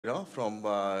From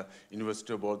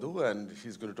University of Bordeaux, and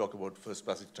he's going to talk about first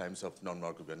passage times of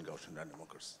non-Markovian Gaussian random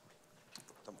walkers.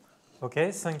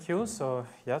 Okay, thank you. So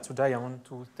yeah, today I want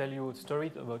to tell you a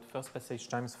story about first passage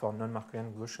times for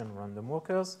non-Markovian Gaussian random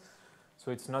walkers.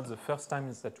 So it's not the first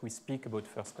time that we speak about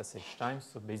first passage times.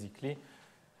 So basically,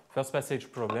 first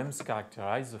passage problems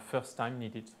characterize the first time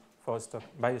needed for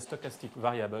by a stochastic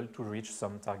variable to reach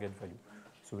some target value.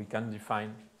 So we can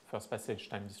define first passage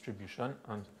time distribution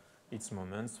and its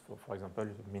moments, for example,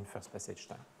 the mean first passage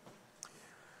time.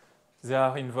 They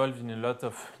are involved in a lot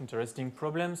of interesting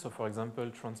problems. So, for example,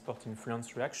 transport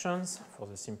influence reactions, for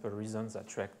the simple reason that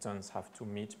reactants have to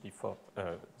meet before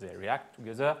they react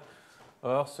together,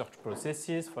 or search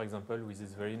processes, for example, with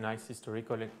this very nice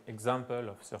historical example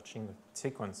of searching a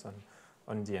sequence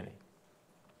on DNA.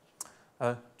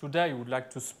 Today, I would like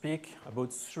to speak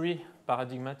about three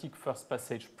paradigmatic first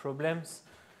passage problems.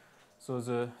 So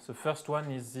the first one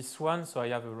is this one. So I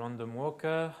have a random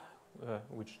walker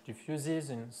which diffuses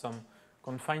in some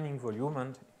confining volume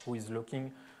and who is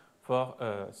looking for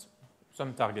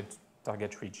some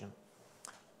target region.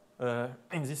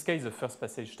 In this case, the first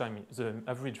passage time, the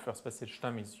average first passage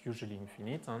time is usually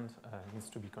infinite and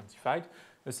needs to be quantified.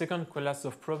 The second class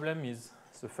of problem is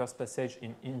the first passage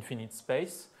in infinite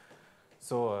space.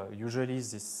 So usually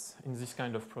in this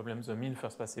kind of problem, the mean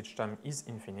first passage time is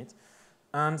infinite.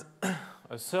 And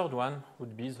a third one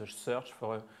would be the search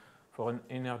for an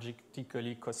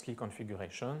energetically costly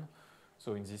configuration.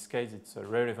 So in this case, it's a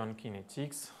relevant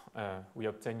kinetics. We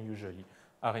obtain usually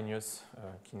Arrhenius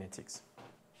kinetics.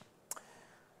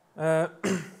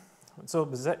 So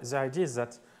the idea is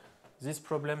that these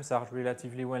problems are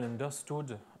relatively well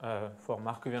understood for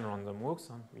Markovian random walks.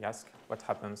 And we ask what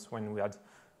happens when we add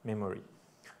memory.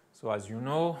 So as you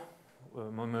know,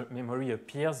 memory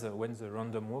appears when the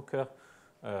random walker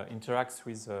interacts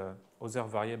with other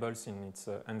variables in its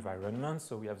environment.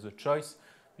 So we have the choice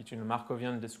between a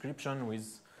Markovian description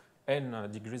with n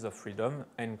degrees of freedom.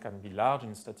 N can be large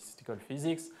in statistical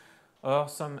physics, or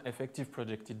some effective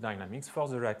projected dynamics for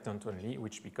the reactant only,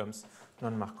 which becomes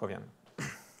non-Markovian.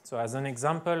 So as an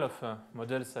example of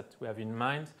models that we have in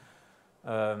mind,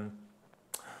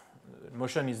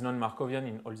 motion is non-Markovian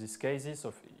in all these cases.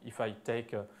 So if I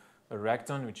take a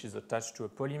reactant which is attached to a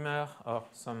polymer or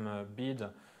some bead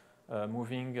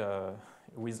moving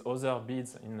with other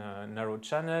beads in narrow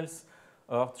channels,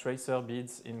 or tracer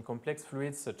beads in complex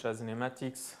fluids such as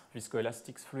pneumatics,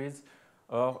 viscoelastic fluids,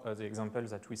 or the example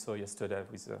that we saw yesterday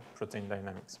with protein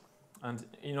dynamics. And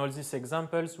in all these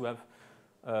examples, we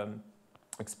have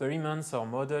experiments or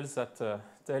models that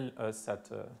tell us that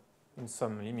in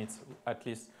some limits, at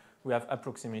least, we have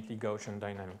approximately Gaussian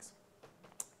dynamics.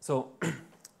 So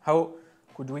how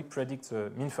could we predict the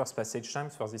mean first passage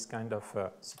times for this kind of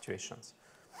situations?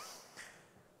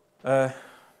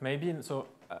 Maybe, so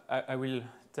I will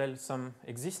tell some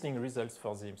existing results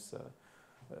for this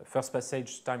first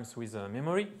passage times with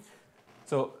memory.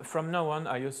 So from now on,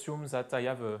 I assume that I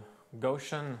have a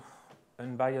Gaussian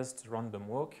unbiased random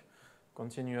walk,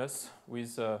 continuous,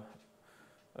 with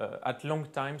at long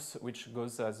times, which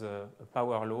goes as a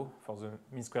power law for the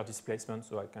mean square displacement.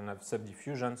 So I can have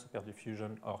subdiffusion,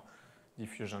 superdiffusion, or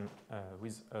diffusion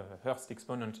with a Hurst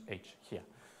exponent h here.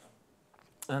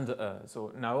 And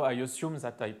so now I assume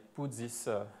that I put this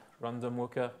random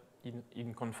walker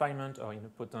in confinement or in a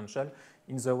potential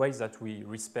in the way that we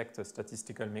respect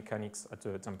statistical mechanics at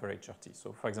a temperature T.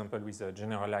 So for example, with a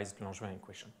generalized Langevin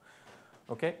equation.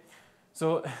 Okay?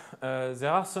 So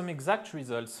there are some exact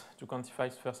results to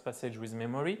quantify first passage with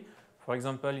memory. For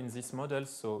example, in this model,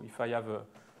 so if I have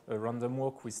a random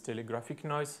walk with telegraphic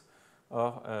noise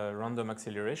or a random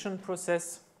acceleration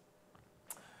process,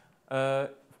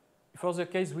 for the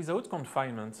case without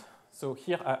confinement, so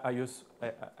here I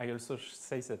also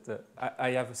say that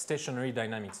I have stationary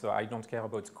dynamics, so I don't care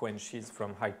about quenches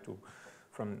from height to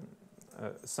from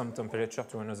some temperature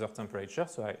to another temperature.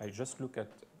 So I just look at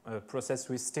a process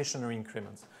with stationary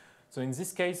increments. So in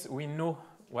this case, we know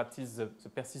what is the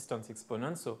persistence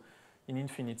exponent. So in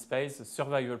infinite space, the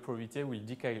survival probability will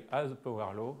decay as a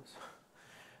power law,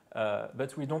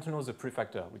 but we don't know the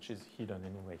prefactor, which is hidden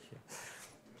anyway here.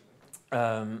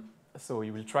 So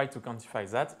we will try to quantify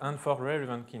that. And for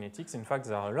relevant kinetics, in fact,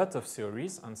 there are a lot of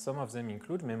theories, and some of them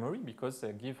include memory because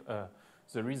they give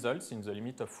the results in the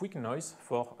limit of weak noise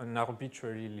for an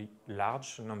arbitrarily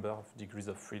large number of degrees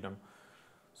of freedom.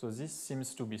 So this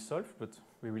seems to be solved, but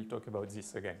we will talk about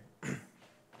this again.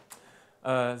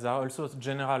 There are also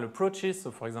general approaches.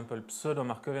 So for example,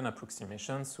 pseudo-Markovian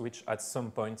approximations, which at some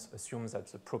point assume that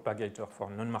the propagator for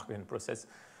non-Markovian process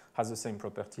has the same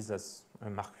properties as a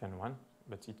Markovian one,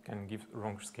 but it can give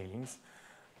wrong scalings.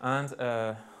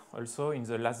 And also in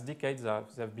the last decades, there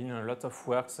have been a lot of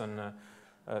works on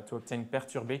to obtain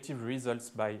perturbative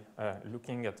results by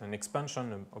looking at an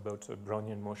expansion about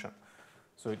Brownian motion.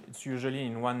 So it's usually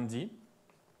in 1D.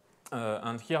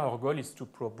 And here our goal is to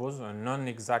propose a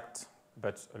non-exact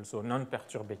but also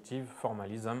non-perturbative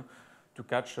formalism to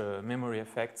catch memory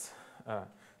effects,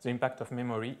 the impact of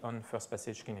memory on first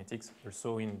passage kinetics,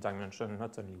 also in dimension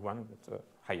not only 1 but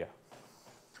higher.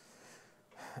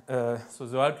 So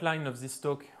the outline of this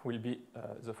talk will be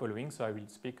the following. So I will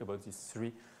speak about these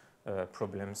three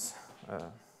problems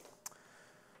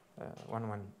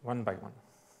one by one.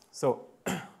 So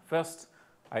first,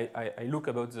 I look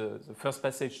about the first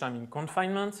passage time in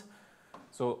confinement.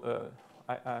 So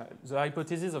the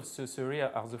hypotheses of the theory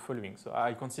are the following. So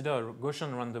I consider a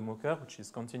Gaussian random walker, which is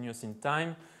continuous in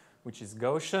time, which is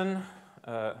Gaussian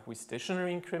with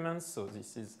stationary increments. So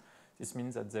this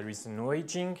means that there is no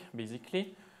aging,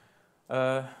 basically.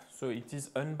 So it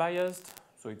is unbiased,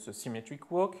 so it's a symmetric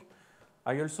walk.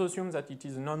 I also assume that it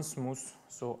is non-smooth,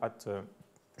 so at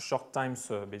short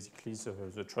times, basically,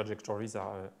 the trajectories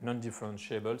are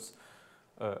non-differentiables,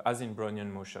 as in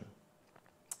Brownian motion.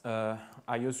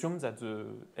 I assume that the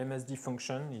MSD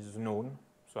function is known,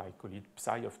 so I call it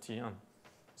psi of t, and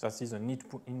that is an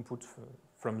input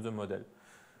from the model.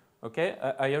 Okay,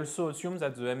 I also assume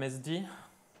that the MSD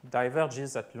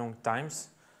diverges at long times.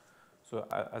 So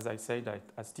as I said,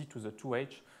 as t to the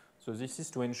 2h. So this is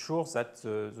to ensure that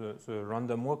the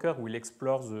random walker will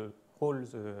explore the whole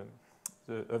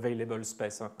the available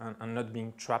space and not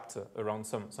being trapped around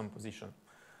some position.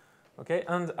 Okay,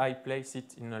 and I place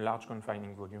it in a large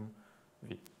confining volume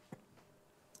V.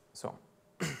 So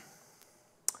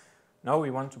now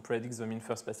we want to predict the mean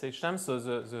first passage time. So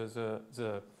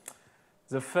the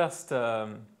first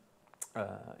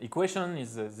equation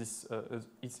is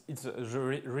it's a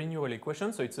renewal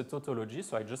equation, so it's a tautology.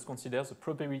 So I just consider the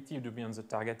probability to be on the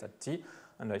target at t,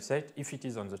 and I say if it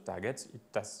is on the target, it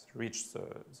has reached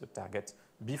the target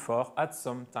before at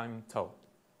some time tau.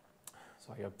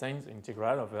 So I obtain the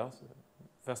integral over the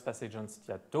first passage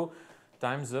density at tau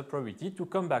times the probability to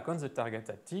come back on the target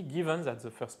at t, given that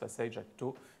the first passage at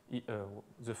tau,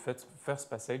 the first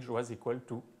passage was equal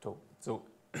to tau. So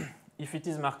if it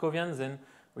is Markovian, then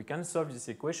we can solve this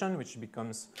equation, which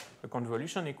becomes a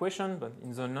convolution equation, but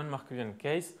in the non-Markovian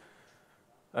case,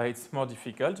 it's more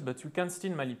difficult, but you can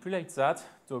still manipulate that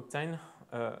to obtain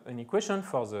an equation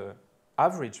for the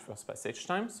average first passage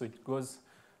time. So it goes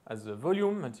as the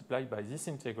volume multiplied by this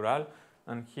integral,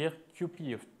 and here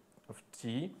QP of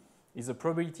t is the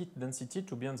probability density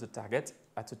to be on the target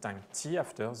at a time t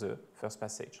after the first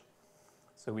passage.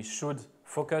 So we should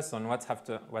focus on what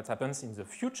happens in the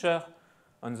future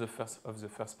on the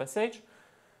first passage.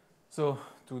 So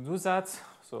to do that,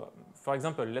 so for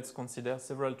example, let's consider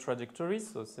several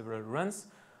trajectories, so several runs.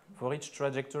 For each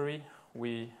trajectory,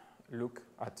 we look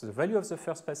at the value of the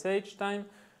first passage time.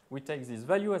 We take this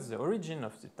value as the origin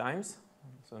of the times.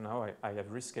 So now I have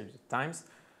rescaled the times.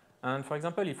 And for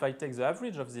example, if I take the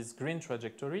average of these green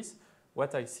trajectories,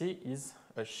 what I see is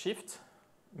a shift,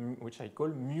 which I call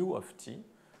mu of t,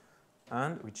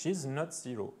 and which is not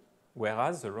 0.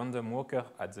 Whereas the random walker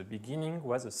at the beginning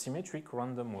was a symmetric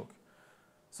random walk.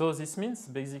 So this means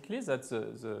basically that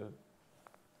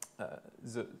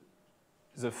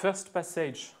the first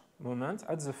passage moment,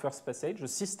 at the first passage, the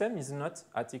system is not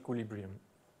at equilibrium.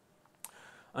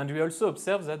 And we also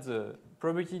observe that the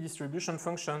probability distribution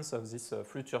functions of these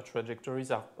future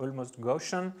trajectories are almost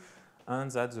Gaussian,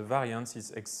 and that the variance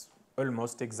is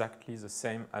almost exactly the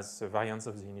same as the variance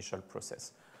of the initial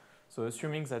process. So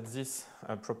assuming that these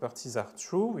properties are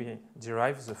true, we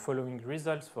derive the following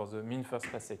results for the mean first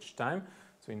passage time.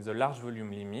 So in the large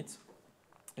volume limit,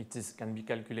 it can be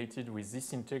calculated with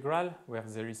this integral, where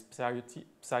there is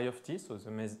psi of t, so the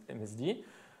MSD,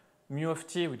 mu of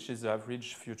t, which is the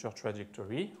average future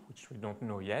trajectory, which we don't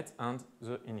know yet, and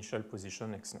the initial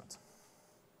position x naught.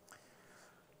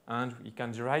 And we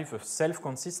can derive a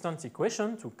self-consistent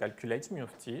equation to calculate mu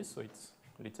of t, so it's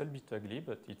a little bit ugly,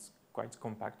 but it's quite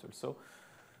compact also.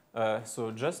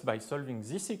 So just by solving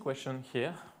this equation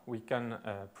here, we can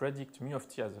predict mu of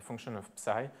t as a function of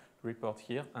psi, report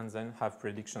here, and then have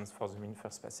predictions for the mean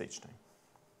first passage time.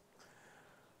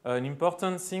 An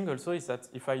important thing also is that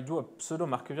if I do a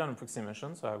pseudo-Markovian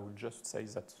approximation, so I will just say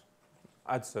that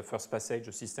at the first passage,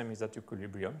 the system is at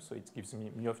equilibrium, so it gives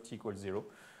me mu of t equals 0,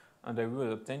 and I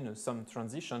will obtain some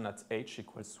transition at h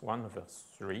equals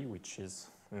 1/3, which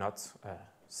is not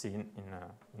seen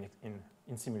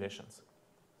in simulations.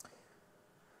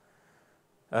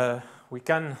 We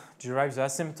can derive the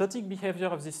asymptotic behavior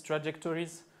of these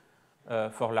trajectories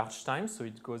for large time, so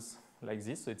it goes like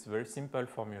this. So it's a very simple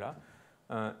formula.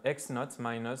 X naught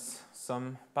minus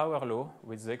some power law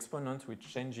with the exponent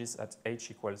which changes at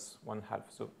h equals 1/2.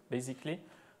 So basically,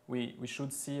 we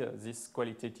should see these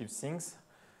qualitative things.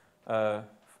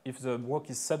 If the work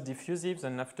is subdiffusive,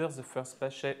 then after the first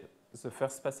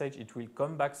passage, it will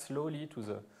come back slowly to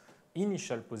the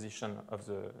initial position of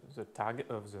the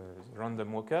target of the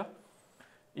random walker.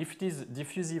 If it is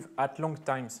diffusive at long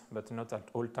times, but not at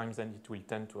all times, then it will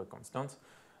tend to a constant.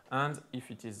 And if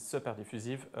it is super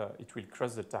diffusive, it will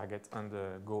cross the target and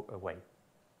go away.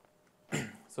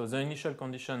 So the initial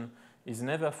condition is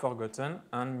never forgotten,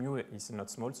 and mu is not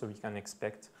small, so we can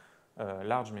expect a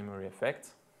large memory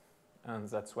effect. And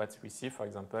that's what we see. For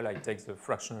example, I take the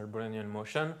fractional Brownian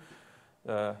motion.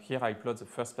 Here I plot the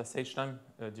first passage time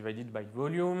divided by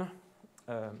volume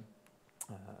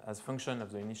as function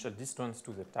of the initial distance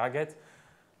to the target.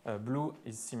 Blue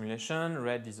is simulation,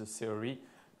 red is a theory,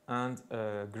 and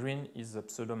green is a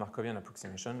pseudo-Markovian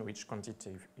approximation, which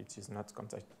it is not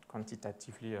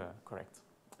quantitatively correct.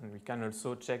 And we can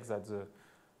also check that the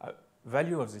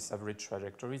value of these average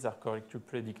trajectories are correctly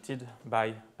predicted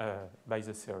by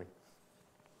the theory.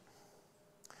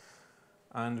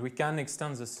 And we can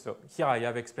extend this. So here I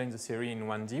have explained the theory in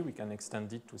 1D. We can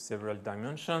extend it to several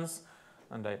dimensions.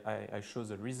 And I show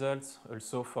the results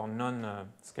also for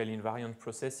non-scale invariant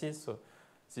processes. So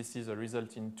this is a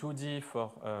result in 2D for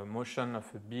motion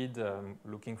of a bead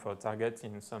looking for a target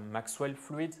in some Maxwell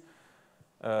fluid.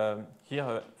 Here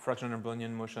a fractional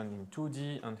Brownian motion in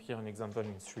 2D, and here an example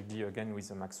in 3D again with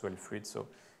a Maxwell fluid. So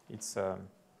it's,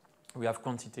 we have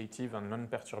quantitative and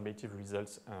non-perturbative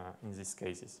results in these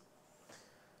cases.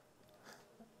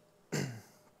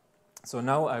 So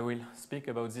now I will speak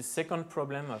about this second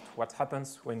problem of what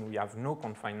happens when we have no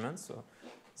confinement. So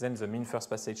then the mean first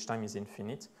passage time is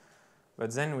infinite.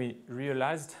 But then we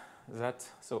realized that,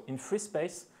 so in free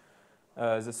space,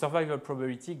 the survival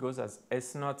probability goes as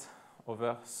S naught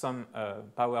over some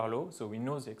power law. So we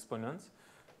know the exponent.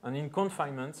 And in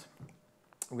confinement,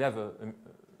 we have a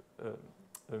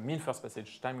mean first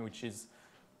passage time which is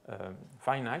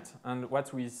finite. And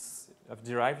what we have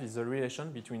derived is the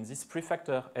relation between this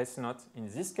prefactor S naught in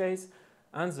this case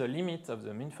and the limit of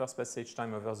the mean first passage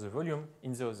time over the volume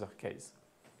in the other case,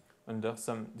 under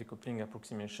some decoupling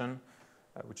approximation,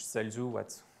 which tells you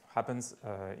what happens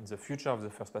in the future of the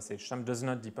first passage time does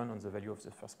not depend on the value of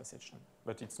the first passage time,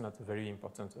 but it's not a very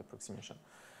important approximation.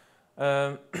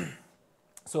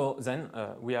 So then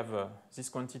we have this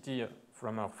quantity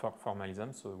from our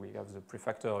formalism, so we have the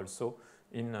prefactor also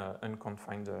in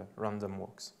unconfined random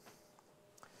walks.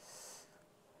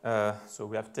 So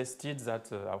we have tested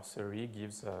that our theory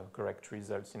gives correct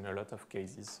results in a lot of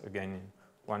cases, again in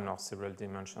one or several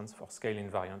dimensions for scale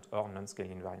invariant or non-scale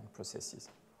invariant processes.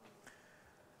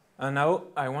 And now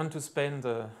I want to spend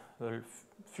a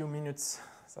few minutes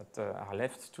that are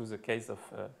left to the case of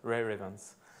rare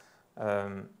events.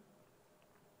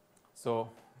 So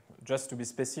just to be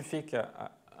specific,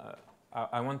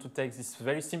 I want to take this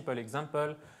very simple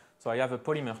example. So I have a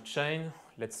polymer chain.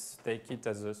 Let's take it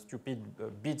as a stupid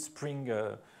bead spring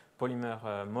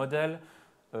polymer model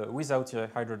without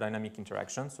hydrodynamic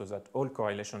interaction, so that all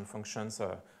correlation functions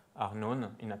are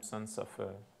known in absence of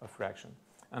reaction.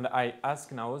 And I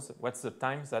ask now, what's the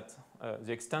time that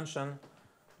the extension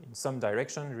in some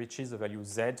direction reaches the value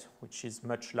z, which is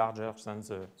much larger than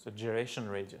the gyration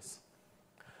radius.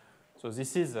 So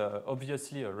this is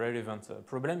obviously a rare event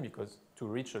problem, because to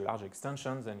reach a large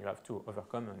extension, then you have to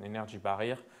overcome an energy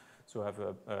barrier. So have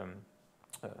a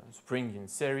spring in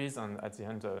series, and at the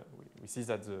end we see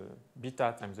that the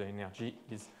beta times the energy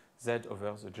is z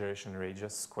over the gyration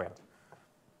radius squared.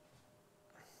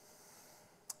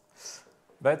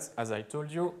 But as I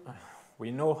told you,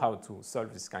 we know how to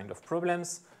solve this kind of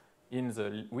problems in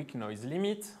the weak noise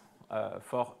limit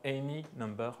for any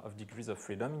number of degrees of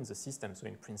freedom in the system. So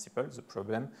in principle, the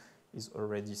problem is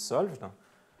already solved.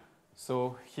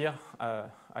 So here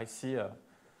I see,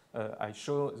 I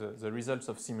show the results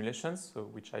of simulations, so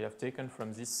which I have taken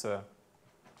from this,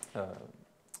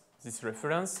 this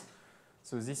reference.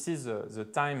 So this is the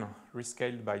time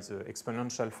rescaled by the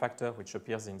exponential factor which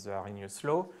appears in the Arrhenius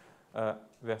law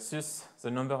versus the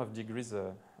number of degrees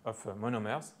of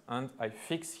monomers. And I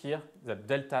fix here that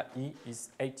delta E is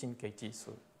 18 kT,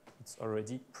 so it's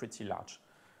already pretty large.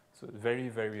 So very,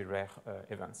 very rare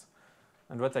events.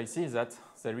 And what I see is that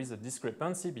there is a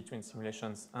discrepancy between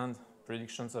simulations and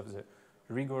predictions of the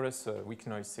rigorous weak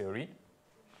noise theory,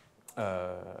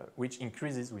 which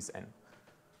increases with n.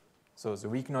 So the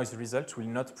weak noise result will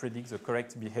not predict the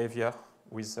correct behavior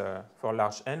with, for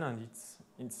large n, and it's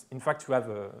in fact, you have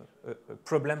a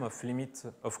problem of limit,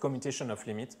 of commutation of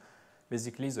limit,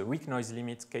 basically the weak noise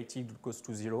limit kt goes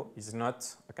to 0 is not,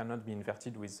 cannot be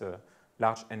inverted with a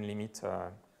large n limit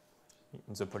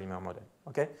in the polymer model.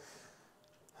 Okay?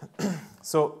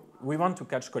 So we want to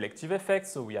catch collective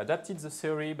effects, so we adapted the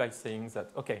theory by saying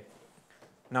that, okay,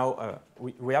 now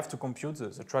we have to compute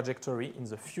the trajectory in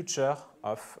the future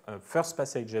of a first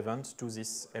passage event to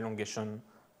this elongation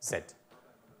z.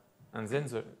 And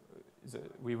then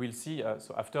we will see,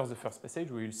 so after the first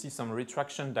passage, we will see some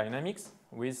retraction dynamics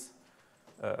with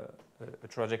a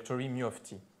trajectory mu of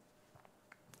t.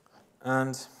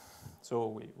 And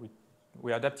so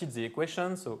we adapted the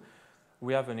equation, so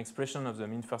we have an expression of the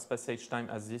mean first passage time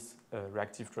as this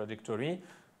reactive trajectory,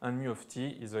 and mu of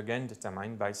t is again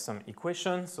determined by some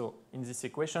equation. So in this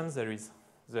equation, there is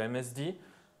the MSD,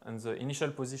 and the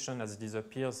initial position has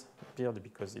disappeared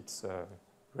because it's a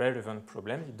relevant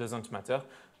problem. It doesn't matter.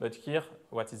 But here,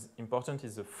 what is important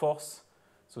is the force.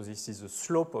 So this is the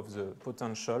slope of the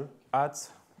potential at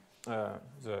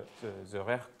the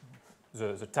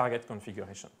target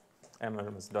configuration. I'm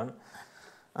almost done.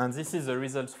 And this is the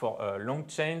result for long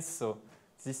chains. So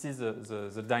this is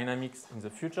the dynamics in the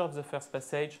future of the first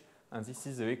passage. And this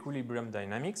is the equilibrium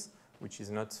dynamics, which is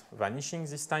not vanishing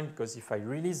this time, because if I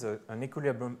release an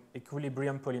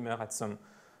equilibrium polymer at some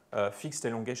fixed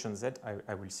elongation z,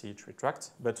 I will see it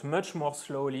retract, but much more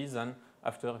slowly than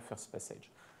after a first passage.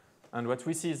 And what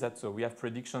we see is that we have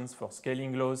predictions for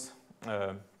scaling laws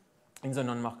in the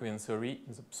non-Markovian theory,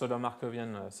 in the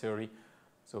pseudo-Markovian theory.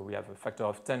 So we have a factor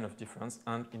of 10 of difference,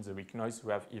 and in the weak noise,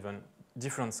 we have even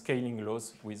different scaling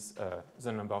laws with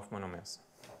the number of monomers.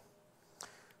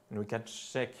 And we can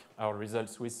check our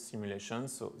results with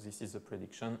simulations. So this is a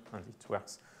prediction, and it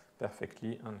works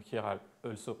perfectly. And here are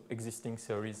also existing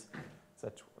theories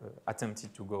that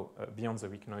attempted to go beyond the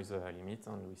weak noise limit,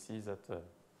 and we see that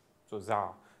so there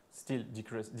are still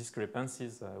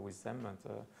discrepancies with them, and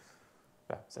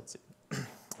yeah, that's it.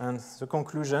 And the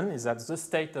conclusion is that the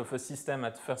state of a system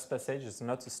at first passage is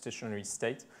not a stationary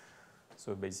state.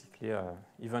 So basically,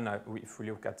 even if we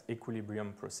look at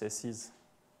equilibrium processes,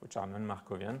 which are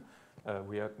non-Markovian,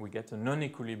 we get a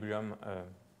non-equilibrium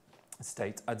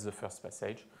state at the first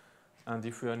passage. And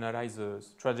if we analyze the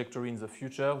trajectory in the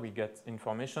future, we get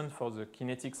information for the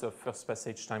kinetics of first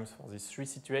passage times for these three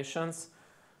situations.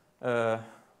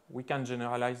 We can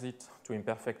generalize it to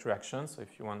imperfect reactions. So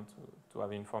if you want to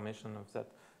have information of that,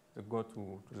 go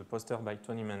to the poster by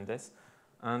Tony Mendes.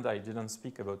 And I didn't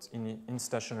speak about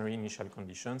stationary initial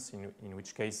conditions, in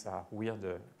which case are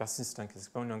weird persistent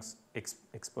exponents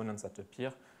that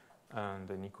appear. And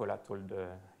Nicola told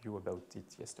you about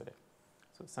it yesterday.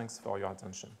 So thanks for your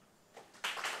attention.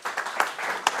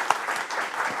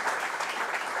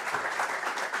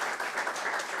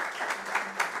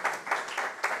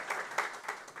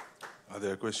 Are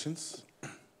there questions?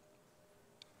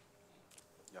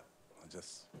 Yeah, I'll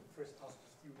just. First ask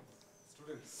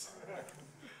students.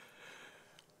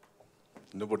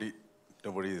 Nobody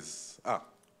is.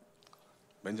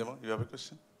 Benjamin, you have a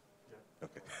question? Yeah.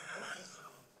 Okay. So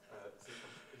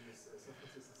in this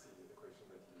self-consistency equation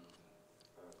that you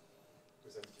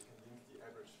presented, you can link the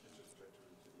average future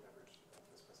trajectory to the average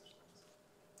first passage times.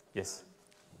 Yes.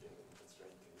 In the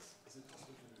constraint case, is it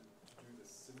possible to do the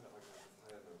similar argument with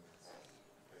higher moments?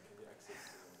 Can you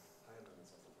access higher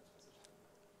moments of the first passage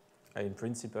time? In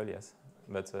principle, yes.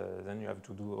 But then you have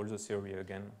to do all the theory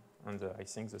again. And I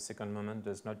think the second moment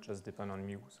does not just depend on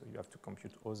mu, so you have to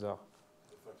compute other.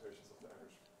 The fluctuations of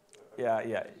the average.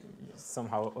 Yeah.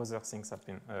 Somehow other things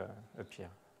appear.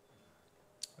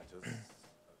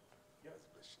 Yes,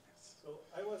 question. Yes. So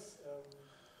I was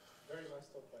very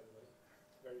nice talk, by the way,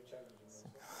 very challenging also.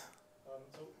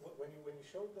 So when you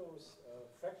showed those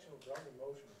fractional grounding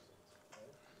motion results,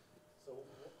 right? So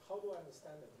how do I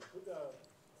understand that? You put a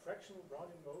fractional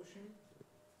grounding motion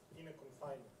in a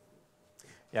confinement.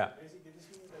 Yeah. Basically, this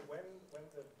means that when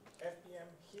the FBM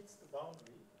hits the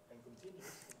boundary and continues,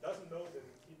 it doesn't know that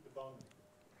it hit the boundary.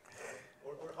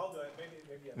 Or how do I, maybe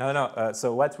No.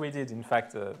 So what we did, in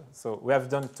fact, so we have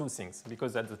done two things,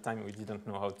 because at the time we didn't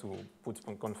know how to put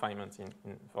confinement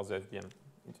in for the FBM.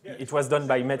 It was done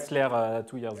by Metzler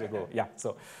 2 years ago. Yeah.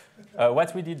 So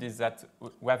what we did is that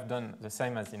we have done the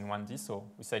same as in 1D. So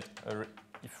we said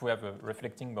if we have a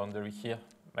reflecting boundary here,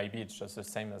 maybe it's just the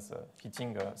same as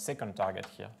hitting a second target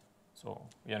here. So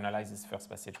we analyze this first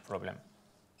passage problem.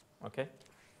 Okay?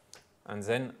 And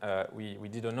then we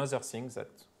did another thing, that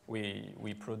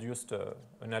we produced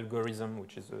an algorithm,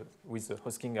 which is with a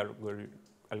Hosking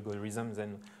algorithm.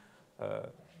 Then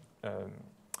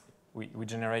we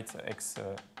generate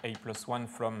xa+1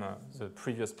 from the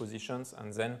previous positions,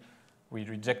 and then we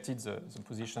rejected the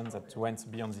positions that went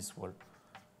beyond this wall.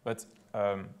 But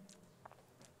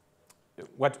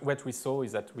what we saw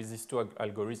is that with these two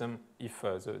algorithms, if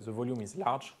the volume is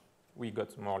large, we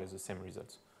got more or less the same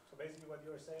results. So basically what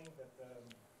you're saying that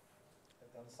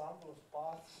the ensemble of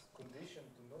paths conditioned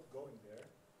to not going there,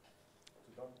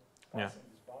 to not passing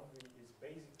this boundary, is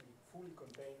basically fully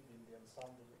contained in the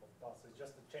ensemble of paths. It's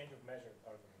just a change of measure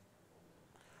argument.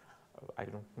 I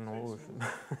don't know.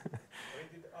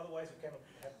 Otherwise you cannot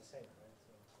have the same, right?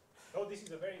 So, no, this is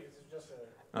just a...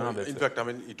 No, in fact, I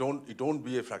mean, it don't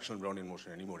be a fractional Brownian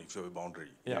motion anymore if you have a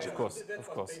boundary. Yeah, of course, of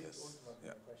course. Yes.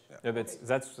 Yeah. Yeah, but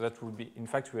that would be, in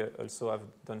fact, we also have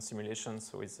done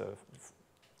simulations with a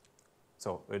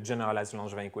generalized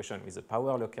Langevin equation with a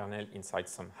power law kernel inside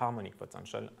some harmonic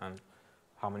potential, and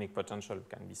harmonic potential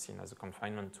can be seen as a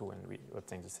confinement too, and we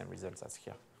obtain the same results as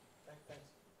here. Thanks.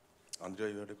 Andrea,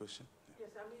 you had a question? Yes,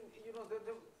 I mean, you know,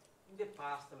 in the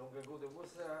past, long ago, there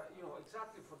was, you know,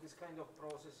 exactly for this kind of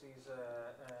processes,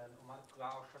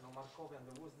 Gaussian or Markovian,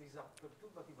 there was this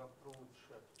perturbative approach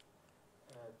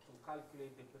to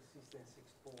calculate the persistence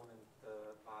exponent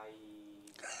by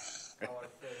our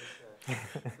first, I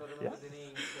don't remember the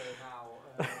names now,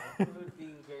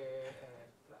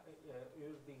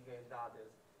 Erding and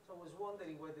others. So I was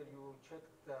wondering whether you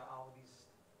checked how this...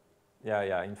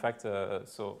 Yeah. In fact,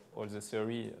 so all the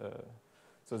theory,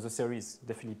 so the theory is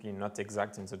definitely not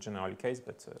exact in the general case,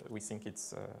 but we think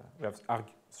it's, we have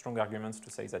strong arguments to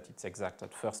say that it's exact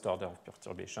at first order of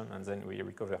perturbation, and then we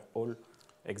recover all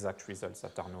exact results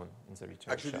that are known in the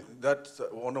literature. Actually, that's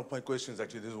one of my questions.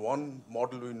 Actually, there's one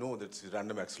model we know that's a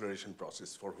random acceleration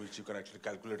process for which you can actually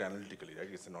calculate analytically, right?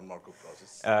 It's a non-Markov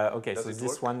process. Okay, Does so it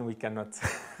this work? one we cannot,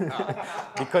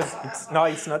 because it's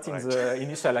not in the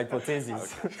initial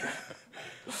hypothesis. Okay.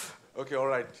 Okay, all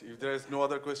right. If there is no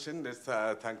other question, let's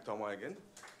thank Thomas again.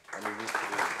 And we move to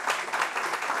the